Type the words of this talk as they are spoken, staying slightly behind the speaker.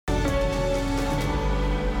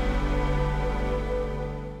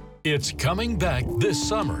It's coming back this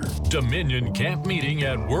summer. Dominion Camp Meeting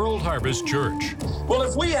at World Harvest Church. Well,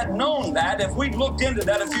 if we had known that, if we'd looked into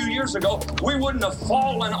that a few years ago, we wouldn't have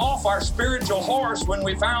fallen off our spiritual horse when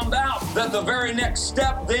we found out that the very next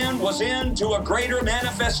step then was into a greater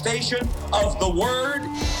manifestation of the Word.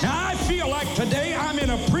 Now, I feel like today I'm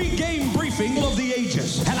in a pre-game briefing of the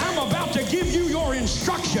ages, and I'm about to give you your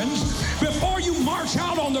instructions before you march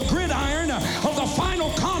out on the gridiron of the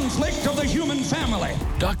final conflict of the human family.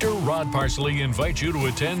 Dr. Rod Parsley invites you to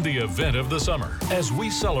attend the event of the summer as we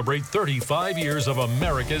celebrate 35 years of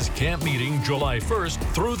America's Camp Meeting, July 1st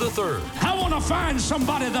through the 3rd. I want to find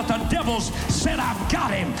somebody that the devil's said, I've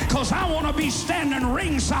got him, because I want to be standing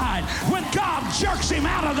ringside when God jerks him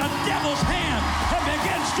out of the devil's hand and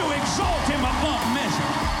begins to exalt him above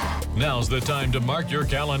measure. Now's the time to mark your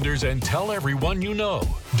calendars and tell everyone you know.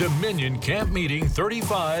 Dominion Camp Meeting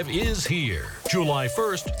 35 is here, July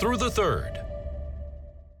 1st through the 3rd.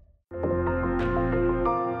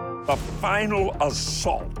 The final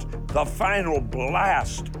assault, the final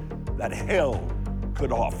blast that hell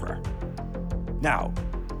could offer. Now,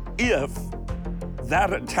 if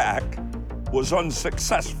that attack was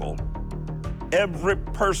unsuccessful, every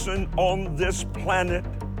person on this planet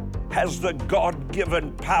has the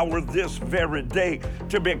God-given power this very day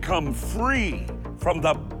to become free from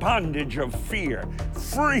the bondage of fear,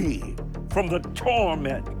 free from the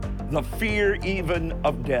torment, the fear even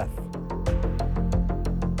of death.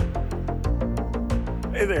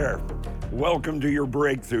 Hey there, welcome to your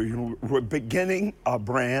breakthrough. We're beginning a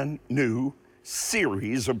brand new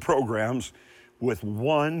series of programs with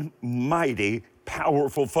one mighty,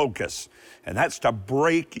 powerful focus, and that's to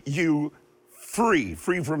break you free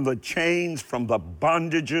from the chains, from the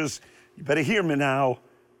bondages, you better hear me now,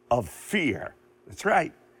 of fear. That's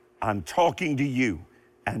right, I'm talking to you,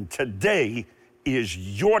 and today is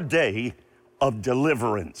your day of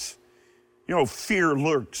deliverance. You know, fear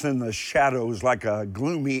lurks in the shadows like a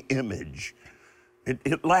gloomy image.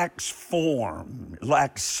 It lacks form, it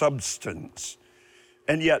lacks substance,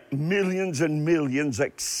 and yet millions and millions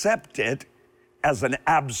accept it as an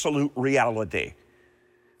absolute reality.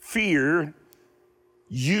 Fear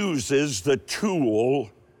uses the tool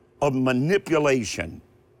of manipulation.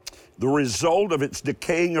 The result of its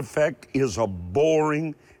decaying effect is a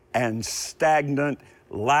boring and stagnant,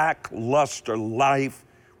 lackluster life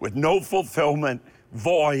with no fulfillment,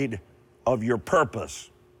 void of your purpose.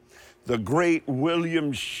 The great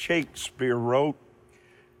William Shakespeare wrote,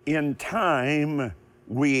 "In time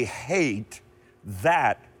we hate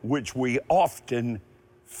that which we often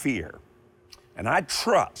fear." And I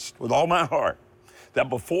trust with all my heart that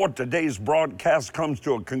before today's broadcast comes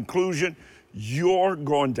to a conclusion, you're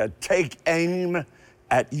going to take aim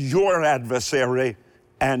at your adversary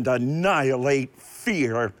and annihilate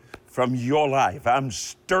fear from your life. I'm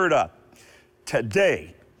stirred up.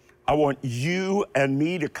 Today, I want you and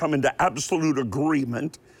me to come into absolute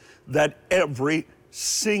agreement that every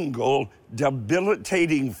single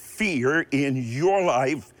debilitating fear in your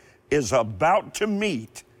life is about to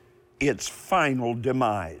meet its final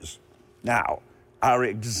demise. Now, our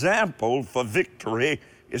example for victory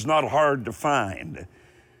is not hard to find.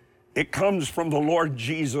 It comes from the Lord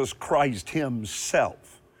Jesus Christ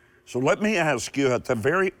himself. So let me ask you at the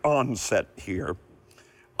very onset here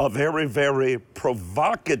a very, very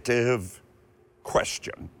provocative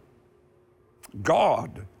question.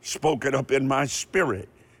 God spoke it up in my spirit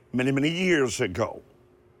many, many years ago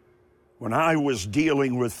when I was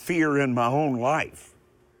dealing with fear in my own life.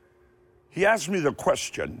 He asked me the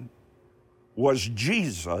question, was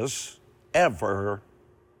Jesus ever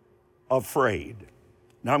afraid?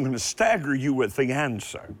 Now I'm going to stagger you with the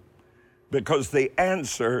answer, because the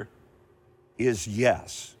answer is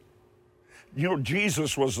yes. You know,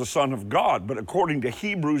 Jesus was the Son of God, but according to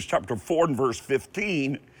Hebrews chapter 4 and verse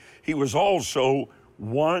 15, he was also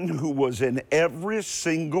one who was in every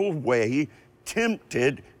single way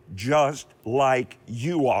tempted just like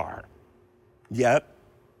you are, yet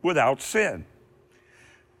without sin.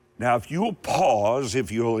 Now, if you'll pause,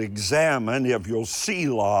 if you'll examine, if you'll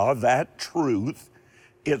selah that truth,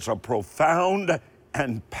 it's a profound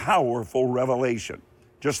and powerful revelation.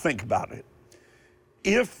 Just think about it.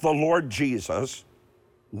 If the Lord Jesus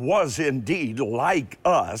was indeed like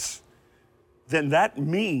us, then that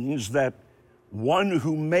means that one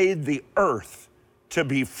who made the earth to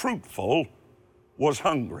be fruitful was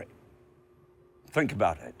hungry. Think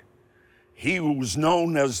about it. He who was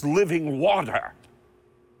known as living water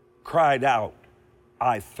cried out,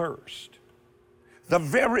 "I thirst." The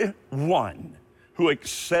very one who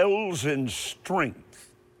excels in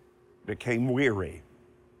strength became weary.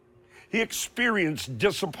 He experienced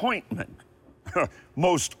disappointment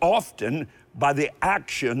most often by the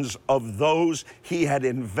actions of those he had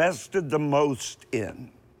invested the most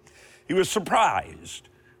in. He was surprised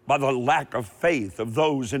by the lack of faith of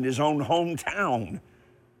those in his own hometown,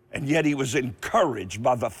 and yet he was encouraged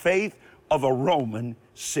by the faith of a Roman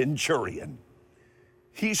centurion.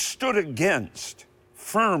 He stood against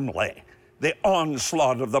firmly the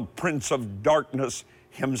onslaught of the prince of darkness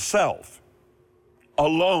himself,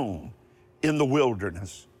 alone in the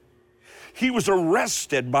wilderness. He was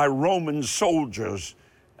arrested by Roman soldiers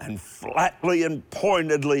and flatly and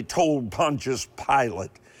pointedly told Pontius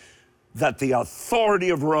Pilate that the authority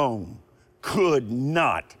of Rome could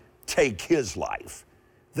not take his life,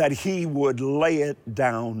 that he would lay it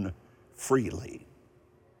down freely.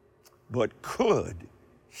 But could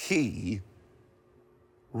he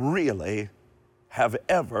really have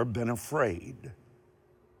ever been afraid?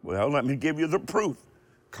 Well, let me give you the proof.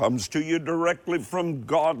 Comes to you directly from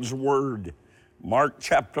God's word. Mark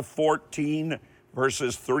chapter 14,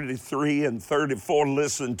 verses 33 and 34.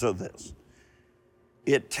 Listen to this.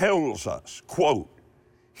 It tells us, quote,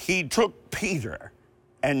 he took Peter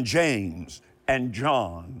and James and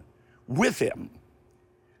John with him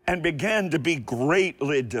and began to be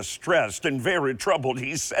greatly distressed and very troubled.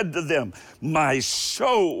 He said to them, my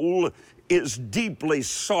soul is deeply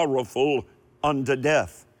sorrowful unto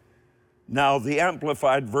death. Now, the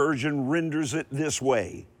Amplified Version renders it this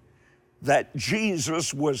way, that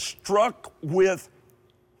Jesus was struck with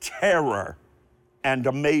terror and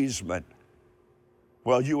amazement.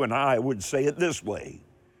 Well, you and I would say it this way.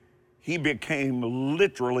 He became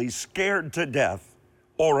literally scared to death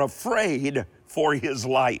or afraid for his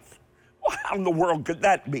life. Well, how in the world could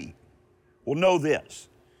that be? Well, know this.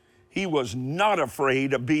 He was not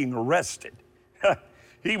afraid of being arrested.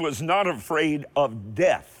 He was not afraid of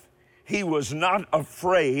death. He was not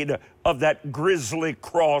afraid of that grisly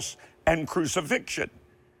cross and crucifixion.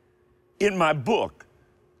 In my book,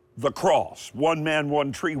 The Cross, One Man,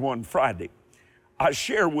 One Tree, One Friday, I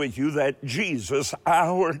share with you that Jesus,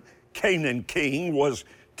 our Canaan King, was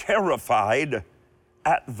terrified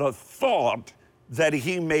at the thought that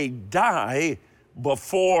he may die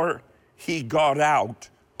before he got out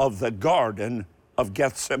of the Garden of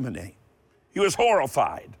Gethsemane. He was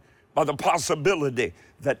horrified by the possibility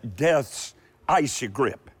that death's icy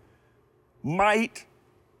grip might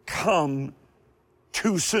come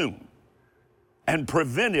too soon and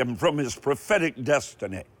prevent him from his prophetic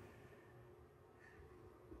destiny.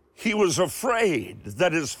 He was afraid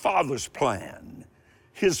that his Father's plan,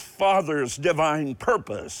 his Father's divine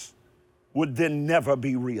purpose, would then never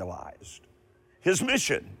be realized. His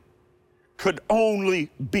mission could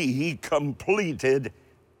only be completed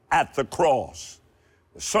at the cross.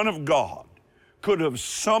 The Son of God could have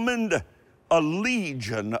summoned a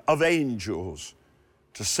legion of angels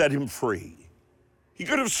to set him free. He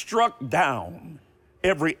could have struck down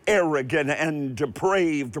every arrogant and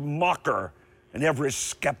depraved mocker and every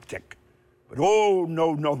skeptic. But oh,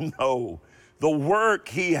 no, no, no. The work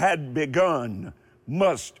he had begun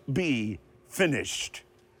must be finished.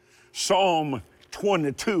 Psalm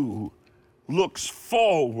 22 looks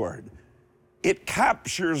forward. It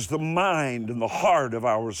captures the mind and the heart of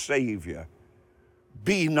our Savior.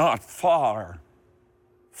 Be not far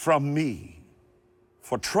from me,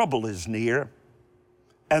 for trouble is near,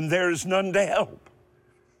 and there is none to help.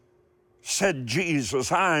 Said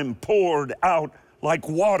Jesus, I'm poured out like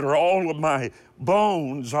water. All of my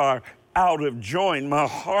bones are out of joint. My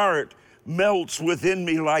heart melts within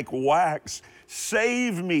me like wax.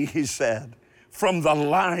 Save me, he said, from the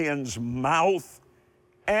lion's mouth.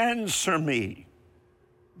 Answer me.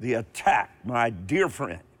 The attack, my dear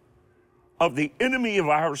friend, of the enemy of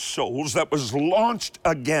our souls that was launched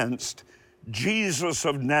against Jesus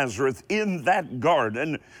of Nazareth in that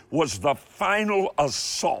garden was the final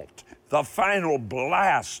assault, the final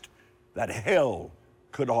blast that hell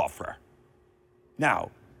could offer. Now,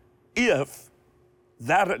 if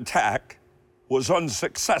that attack was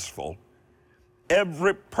unsuccessful,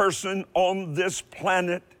 every person on this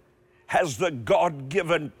planet has the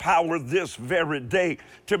God-given power this very day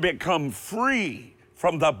to become free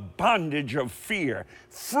from the bondage of fear,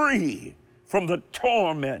 free from the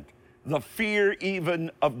torment, the fear even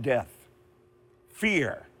of death.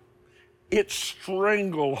 Fear, its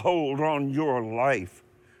stranglehold on your life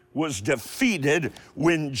was defeated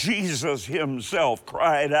when Jesus himself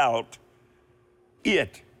cried out,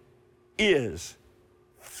 "It is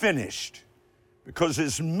finished," because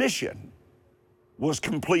his mission was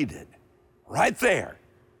completed. Right there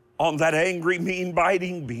on that angry, mean,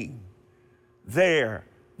 biting beam. There,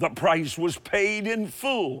 the price was paid in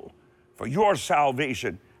full for your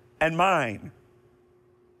salvation and mine.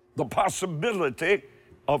 the possibility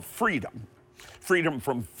of freedom. Freedom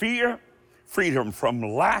from fear, freedom from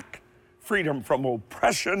lack, freedom from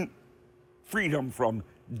oppression, freedom from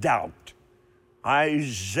doubt.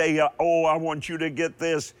 Isaiah, oh, I want you to get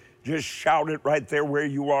this. Just shout it right there where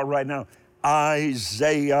you are right now.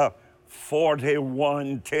 Isaiah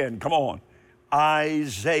 41:10. Come on.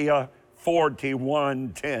 Isaiah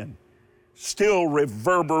 41:10. Still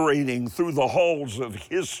reverberating through the halls of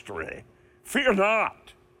history. Fear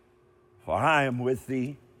not, for I am with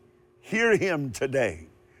thee. Hear him today.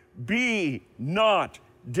 Be not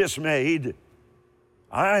dismayed.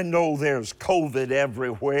 I know there's COVID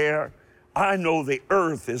everywhere. I know the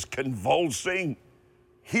earth is convulsing.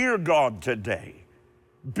 Hear God today.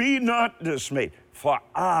 Be not dismayed, for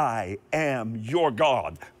I am your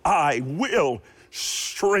God. I will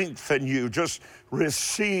strengthen you. Just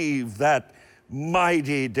receive that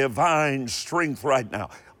mighty divine strength right now.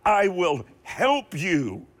 I will help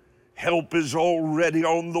you. Help is already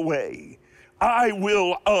on the way. I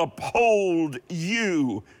will uphold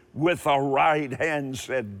you with a right hand,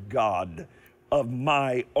 said God, of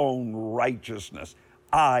my own righteousness.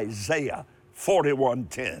 Isaiah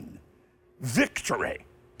 41:10. Victory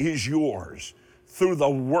is yours through the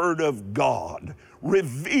word of God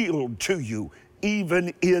revealed to you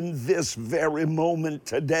even in this very moment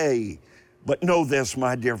today. But know this,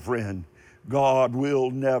 my dear friend, God will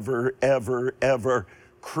never, ever, ever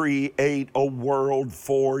create a world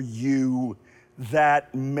for you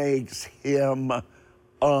that makes him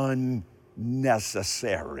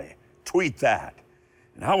unnecessary. Tweet that.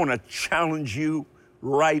 And I want to challenge you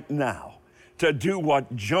right now to do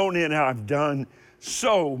what Joni and I have done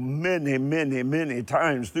so many, many, many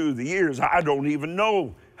times through the years. I don't even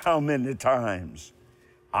know how many times.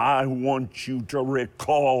 I want you to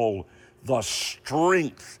recall the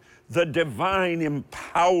strength, the divine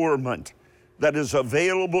empowerment that is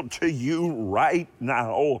available to you right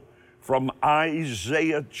now from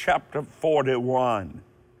Isaiah chapter 41.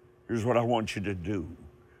 Here's what I want you to do.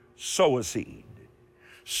 Sow a seed.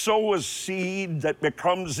 Sow a seed that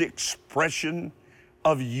becomes the expression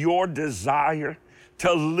of your desire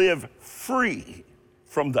to live free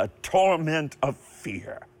from the torment of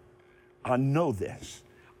fear. I know this.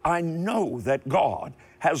 I know that God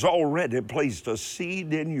has already placed a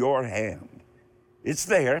seed in your hand. It's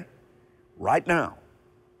there right now.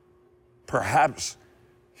 Perhaps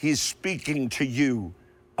he's speaking to you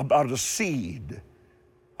about a seed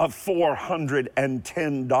of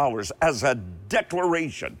 $410 as a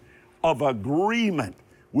declaration of agreement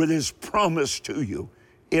with his promise to you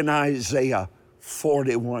in Isaiah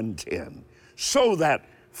 41:10. So that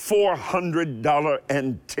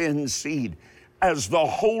 $410 seed, as the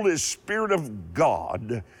Holy Spirit of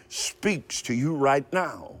God speaks to you right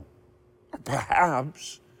now.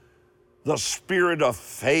 Perhaps the Spirit of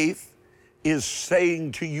faith is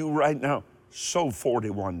saying to you right now, sow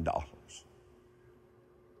 $41.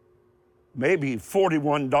 Maybe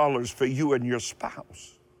 $41 for you and your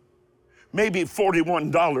spouse. Maybe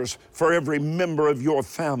 $41 for every member of your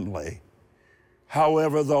family.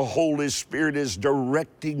 However, the Holy Spirit is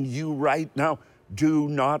directing you right now. Do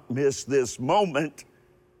not miss this moment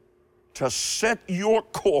to set your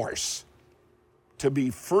course to be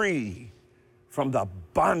free from the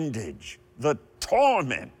bondage, the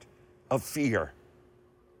torment of fear.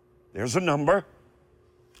 There's a number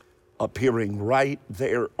appearing right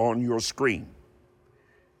there on your screen.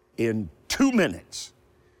 In 2 minutes,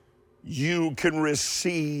 you can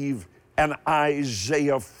receive an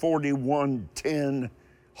Isaiah 41:10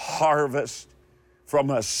 harvest from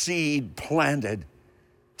a seed planted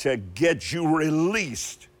to get you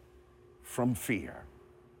released from fear.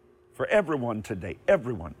 For everyone today,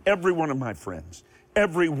 every one of my friends,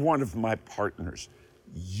 every one of my partners,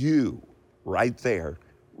 you right there,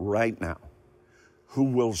 right now, who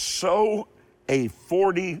will sow a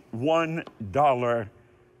 $41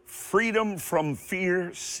 freedom from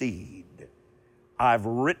fear seed. I've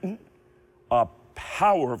written a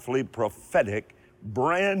powerfully prophetic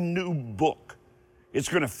brand new book. It's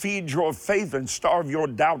going to feed your faith and starve your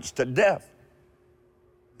doubts to death.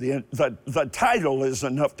 The title is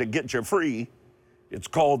enough to get you free. It's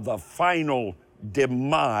called The Final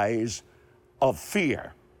Demise of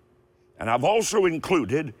Fear. And I've also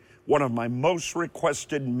included one of my most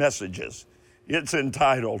requested messages. It's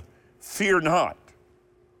entitled, Fear Not.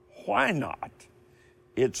 Why not?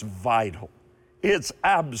 It's vital. It's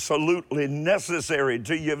absolutely necessary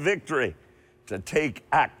to your victory to take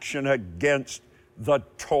action against the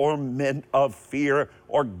torment of fear,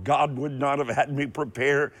 or God would not have had me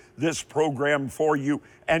prepare this program for you,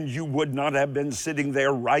 and you would not have been sitting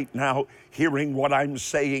there right now hearing what I'm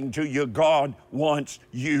saying to you. God wants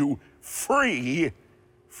you free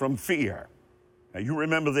from fear. Now you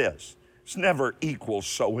remember this, it's never equal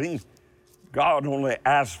sowing. God only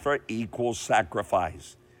asks for equal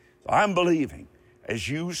sacrifice. So I'm believing as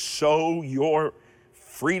you sow your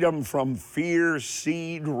freedom from fear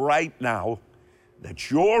seed right now,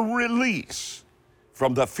 that your release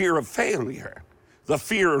from the fear of failure, the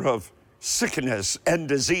fear of sickness and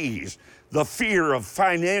disease, the fear of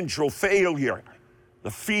financial failure,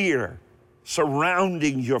 the fear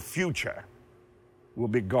surrounding your future will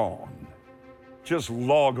be gone. Just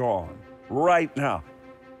log on right now.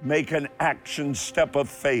 Make an action step of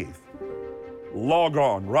faith. Log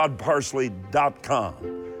on, rodparsley.com.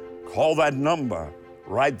 Call that number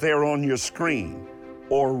right there on your screen,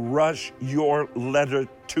 or rush your letter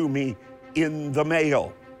to me in the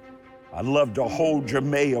mail. I'd love to hold your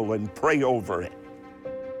mail and pray over it.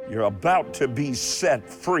 You're about to be set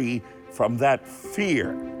free from that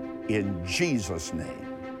fear in Jesus' name.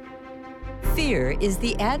 Fear is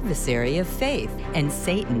the adversary of faith, and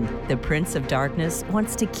Satan, the prince of darkness,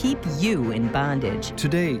 wants to keep you in bondage.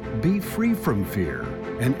 Today, be free from fear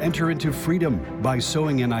and enter into freedom by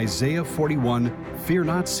sowing an Isaiah 41 Fear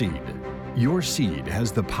Not seed. Your seed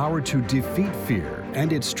has the power to defeat fear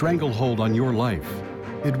and its stranglehold on your life.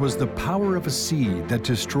 It was the power of a seed that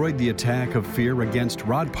destroyed the attack of fear against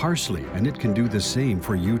Rod Parsley, and it can do the same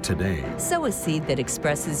for you today. Sow a seed that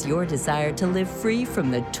expresses your desire to live free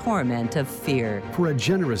from the torment of fear. For a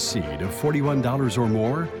generous seed of $41 or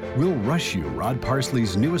more, we'll rush you Rod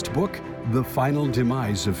Parsley's newest book, The Final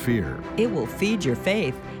Demise of Fear. It will feed your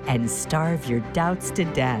faith and starve your doubts to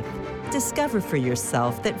death. Discover for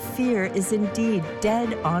yourself that fear is indeed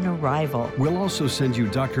dead on arrival. We'll also send you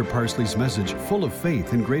Dr. Parsley's message full of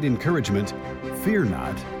faith and great encouragement, Fear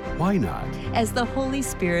Not, Why Not? As the Holy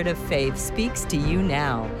Spirit of faith speaks to you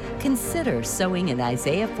now, consider sowing an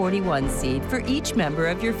Isaiah 41 seed for each member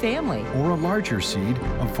of your family. Or a larger seed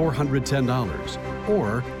of $410,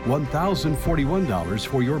 or $1,041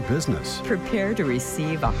 for your business. Prepare to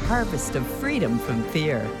receive a harvest of freedom from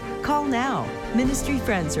fear. Call now. Ministry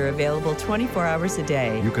friends are available 24 hours a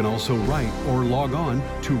day. You can also write or log on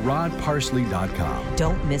to rodparsley.com.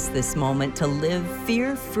 Don't miss this moment to live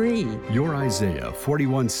fear-free. Your Isaiah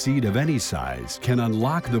 41 seed of any size can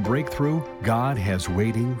unlock the breakthrough God has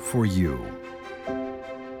waiting for you.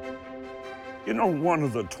 You know, one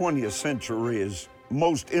of the 20th century's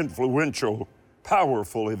most influential,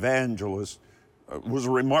 powerful evangelists was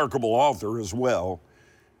a remarkable author as well.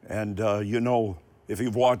 And if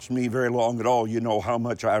you've watched me very long at all, you know how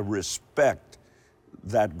much I respect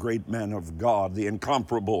that great man of God, the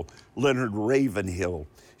incomparable Leonard Ravenhill.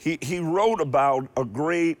 He wrote about a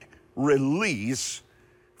great release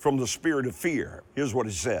from the spirit of fear. Here's what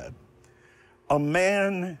he said. A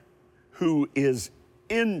man who is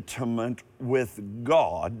intimate with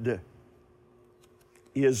God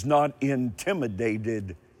is not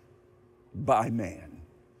intimidated by man.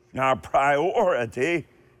 Now, our priority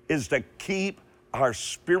is to keep our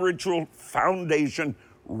spiritual foundation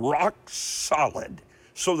rock solid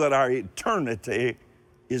so that our eternity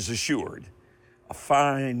is assured. A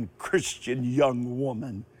fine Christian young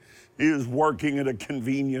woman is working at a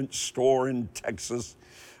convenience store in Texas.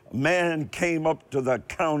 A man came up to the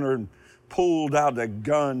counter and pulled out a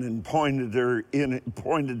gun and pointed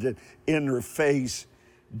it in her face,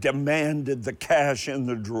 demanded the cash in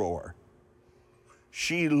the drawer.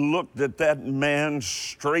 She looked at that man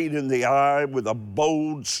straight in the eye with a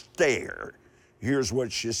bold stare. Here's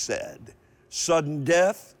what she said. Sudden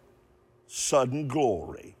death, sudden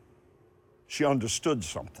glory. She understood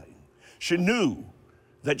something. She knew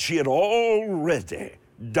that she had already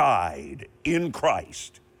died in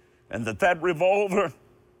Christ, and that revolver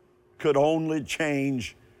could only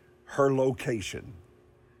change her location.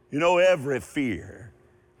 You know, every fear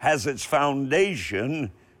has its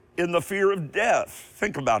foundation in the fear of death.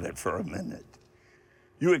 Think about it for a minute.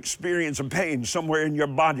 You experience a pain somewhere in your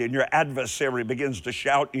body and your adversary begins to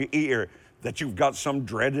shout in your ear that you've got some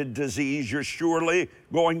dreaded disease, you're surely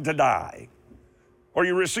going to die. Or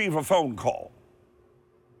you receive a phone call.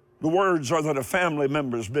 The words are that a family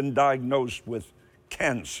member's been diagnosed with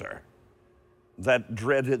cancer. That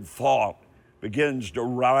dreaded thought begins to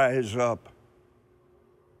rise up.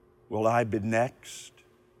 Will I be next?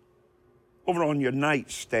 Over on your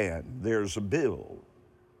nightstand, there's a bill.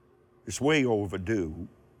 It's way overdue.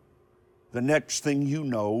 The next thing you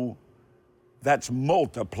know, that's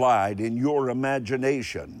multiplied in your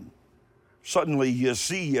imagination. Suddenly you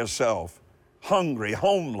see yourself hungry,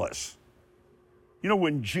 homeless. You know,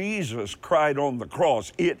 when Jesus cried on the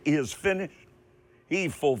cross, "It is finished," he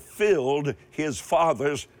fulfilled his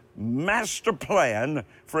Father's master plan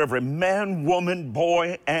for every man, woman,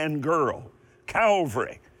 boy, and girl.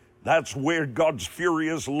 Calvary, that's where God's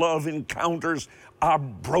furious love encounters our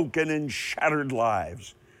broken and shattered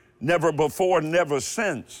lives. Never before, never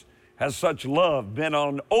since has such love been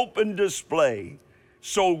on open display.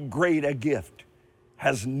 So great a gift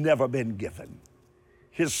has never been given.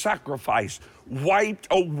 His sacrifice wiped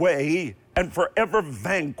away and forever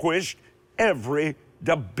vanquished every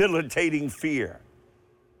debilitating fear.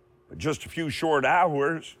 But just a few short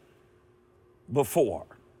hours before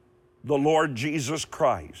the Lord Jesus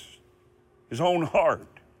Christ, his own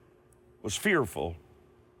heart was fearful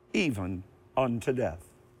even unto death.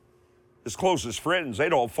 His closest friends,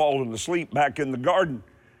 they'd all fallen asleep back in the garden.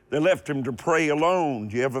 They left him to pray alone.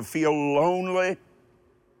 Do you ever feel lonely?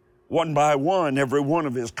 One by one, every one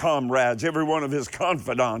of his comrades, every one of his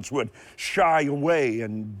confidants would shy away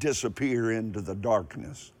and disappear into the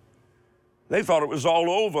darkness. They thought it was all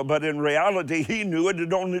over, but in reality, he knew it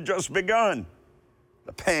had only just begun.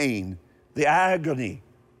 The pain, the agony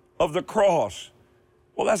of the cross.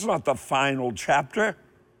 Well, that's not the final chapter.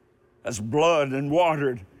 As blood and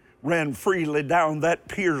water ran freely down that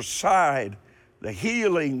pierced side, the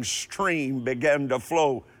healing stream began to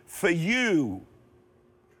flow for you.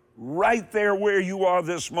 Right there where you are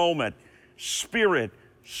this moment, spirit,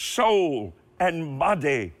 soul, and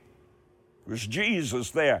body. There's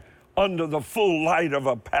Jesus there under the full light of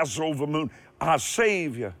a Passover moon, our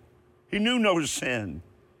Savior. He knew no sin,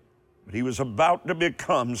 but he was about to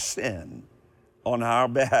become sin on our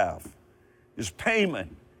behalf. His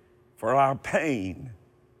payment for our pain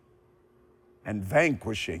and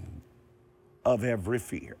vanquishing of every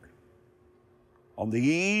fear. On the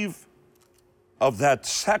eve of that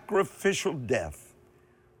sacrificial death,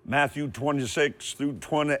 Matthew 26 through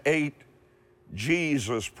 28,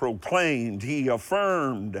 Jesus proclaimed, he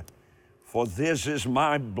affirmed, "For this is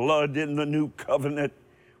my blood in the new covenant,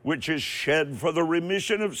 which is shed for the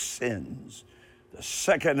remission of sins." The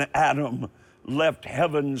second Adam left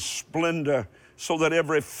heaven's splendor so that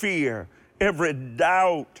every fear, every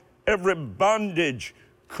doubt, every bondage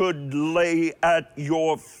could lay at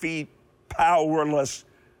your feet powerless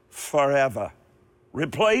forever.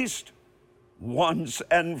 Replaced once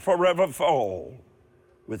and forever for all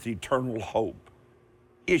with eternal hope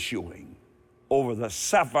issuing over the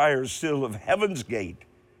sapphire sill of heaven's gate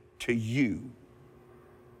to you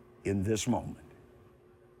in this moment.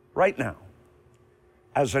 Right now,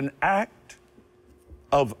 as an act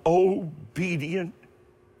of obedient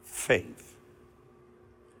faith,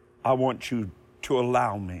 I want you to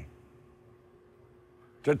allow me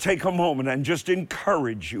to take a moment and just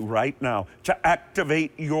encourage you right now to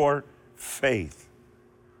activate your faith,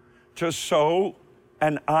 to sow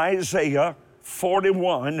an Isaiah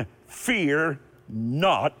 41 fear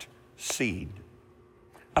not seed,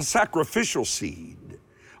 a sacrificial seed,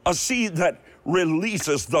 a seed that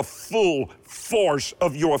releases the full force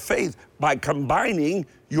of your faith by combining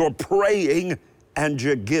your praying and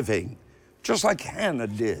your giving, just like Hannah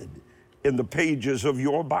did in the pages of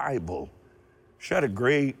your Bible. She had a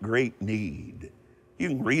great, great need. You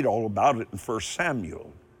can read all about it in 1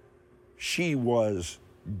 Samuel. She was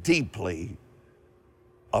deeply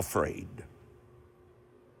afraid.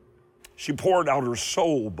 She poured out her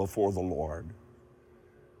soul before the Lord.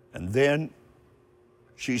 And then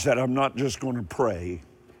she said, I'm not just going to pray,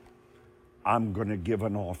 I'm going to give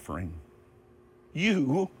an offering.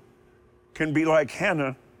 You can be like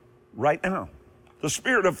Hannah right now. The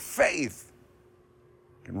spirit of faith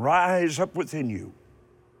can rise up within you,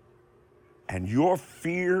 and your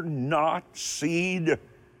fear not seed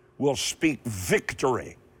will speak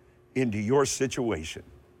victory into your situation.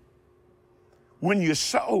 When you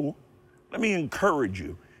sow, let me encourage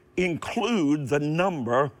you, include the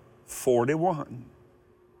number 41.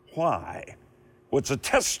 Why? Well, it's a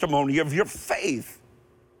testimony of your faith.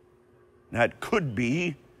 Now, it could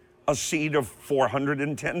be a seed of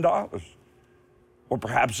 $410, or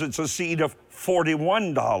perhaps it's a seed of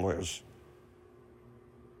 $41.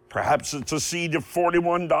 Perhaps it's a seed of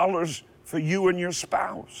 $41 for you and your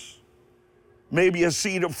spouse. Maybe a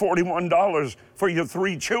seed of $41 for your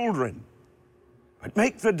 3 children. But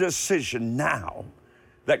make the decision now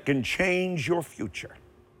that can change your future.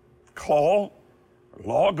 Call,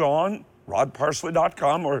 log on,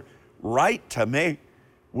 rodparsley.com, or write to me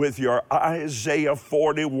with your Isaiah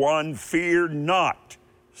 41 fear not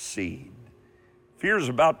seed. Fear is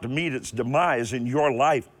about to meet its demise in your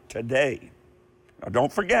life today. Now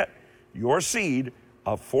don't forget, your seed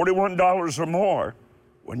of $41 or more,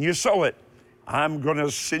 when you sow it, I'm going to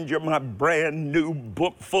send you my brand new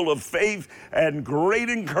book full of faith and great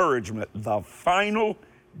encouragement, The Final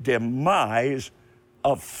Demise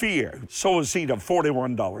of Fear. Sow a seed of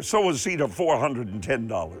 $41. Sow a seed of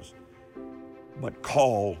 $410. But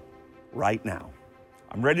call right now.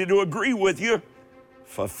 I'm ready to agree with you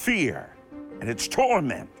for fear and its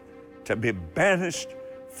torment to be banished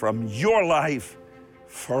from your life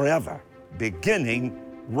forever, beginning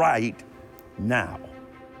right now.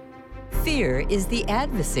 Fear is the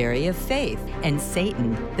adversary of faith, and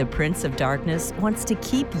Satan, the prince of darkness, wants to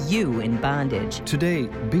keep you in bondage. Today,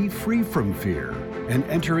 be free from fear and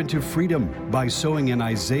enter into freedom by sowing an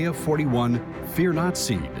Isaiah 41 Fear Not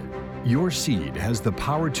seed. Your seed has the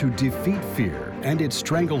power to defeat fear and its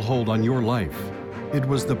stranglehold on your life. It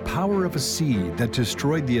was the power of a seed that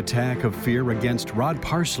destroyed the attack of fear against Rod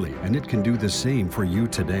Parsley, and it can do the same for you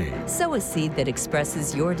today. Sow a seed that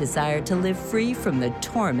expresses your desire to live free from the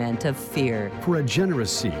torment of fear. For a generous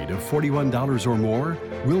seed of $41 or more,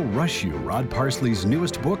 we'll rush you Rod Parsley's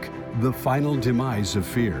newest book, The Final Demise of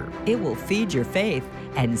Fear. It will feed your faith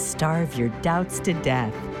and starve your doubts to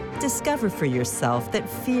death. Discover for yourself that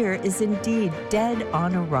fear is indeed dead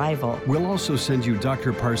on arrival. We'll also send you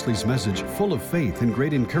Dr. Parsley's message full of faith and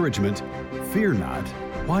great encouragement, Fear Not,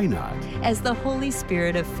 Why Not? As the Holy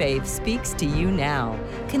Spirit of faith speaks to you now,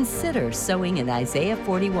 consider sowing an Isaiah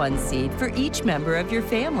 41 seed for each member of your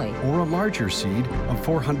family. Or a larger seed of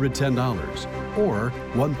 $410, or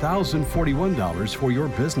 $1,041 for your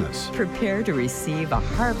business. Prepare to receive a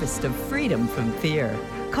harvest of freedom from fear.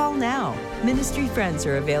 Call now. Ministry friends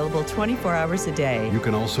are available 24 hours a day. You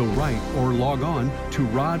can also write or log on to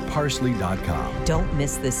rodparsley.com. Don't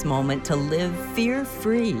miss this moment to live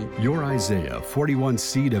fear-free. Your Isaiah 41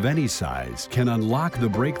 seed of any size can unlock the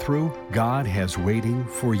breakthrough God has waiting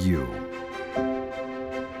for you.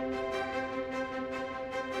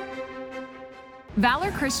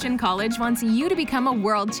 Valor Christian College wants you to become a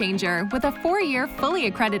world changer with a 4-year, fully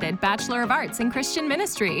accredited Bachelor of Arts in Christian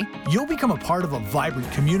Ministry. You'll become a part of a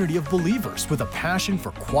vibrant community of believers with a passion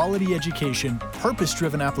for quality education,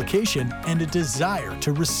 purpose-driven application, and a desire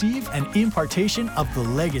to receive an impartation of the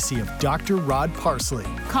legacy of Dr. Rod Parsley.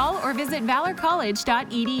 Call or visit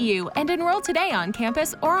valorcollege.edu and enroll today on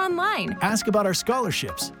campus or online. Ask about our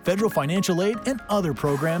scholarships, federal financial aid, and other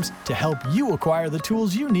programs to help you acquire the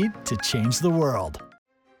tools you need to change the world.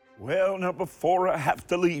 Well, now before I have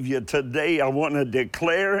to leave you today, I want to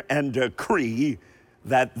declare and decree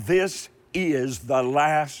that this is the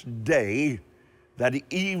last day that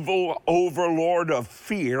evil overlord of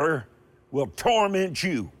fear will torment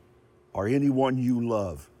you or anyone you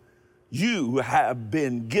love. You have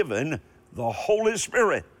been given the Holy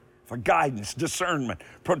Spirit for guidance, discernment,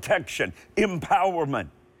 protection, empowerment.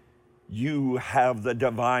 You have the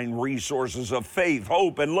divine resources of faith,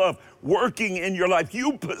 hope, and love working in your life.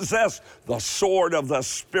 You possess the sword of the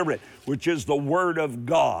Spirit, which is the Word of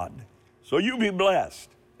God. So you be blessed.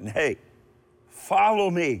 And hey, follow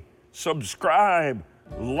me, subscribe,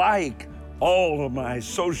 like all of my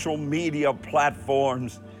social media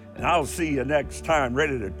platforms, and I'll see you next time,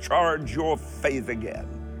 ready to charge your faith again,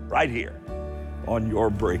 right here on Your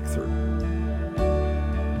Breakthrough.